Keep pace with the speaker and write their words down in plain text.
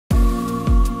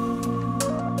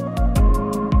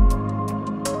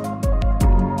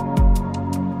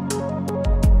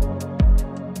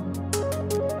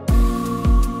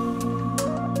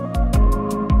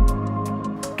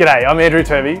G'day, I'm Andrew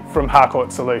Turvey from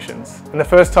Harcourts Solutions. And the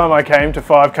first time I came to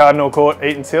 5 Kardinal Court,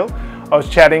 Eatons Hill, I was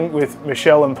chatting with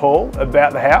Michelle and Paul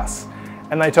about the house,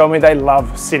 and they told me they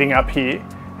love sitting up here,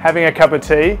 having a cup of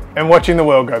tea and watching the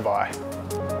world go by.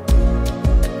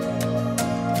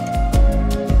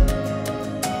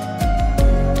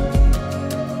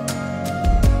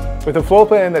 With a floor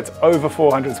plan that's over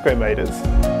 400 square metres,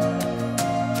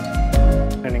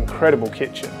 an incredible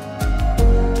kitchen,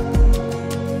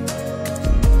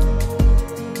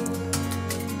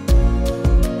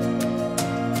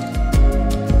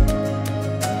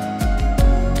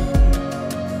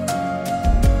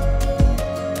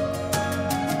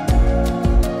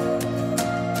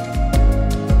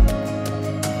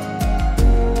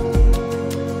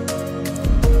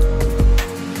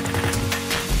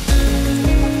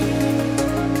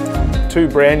 two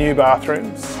brand new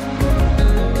bathrooms,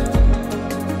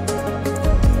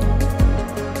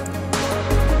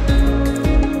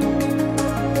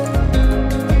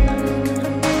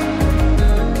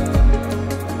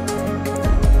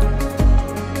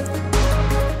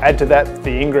 add to that the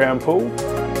in-ground pool.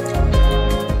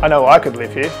 I know I could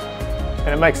live here,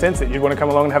 and it makes sense that you'd want to come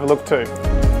along and have a look too.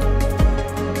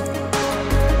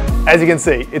 As you can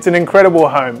see, it's an incredible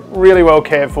home, really well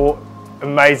cared for,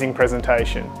 amazing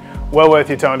presentation. Well worth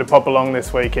your time to pop along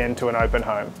this weekend to an open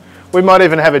home. We might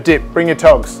even have a dip, bring your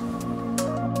togs.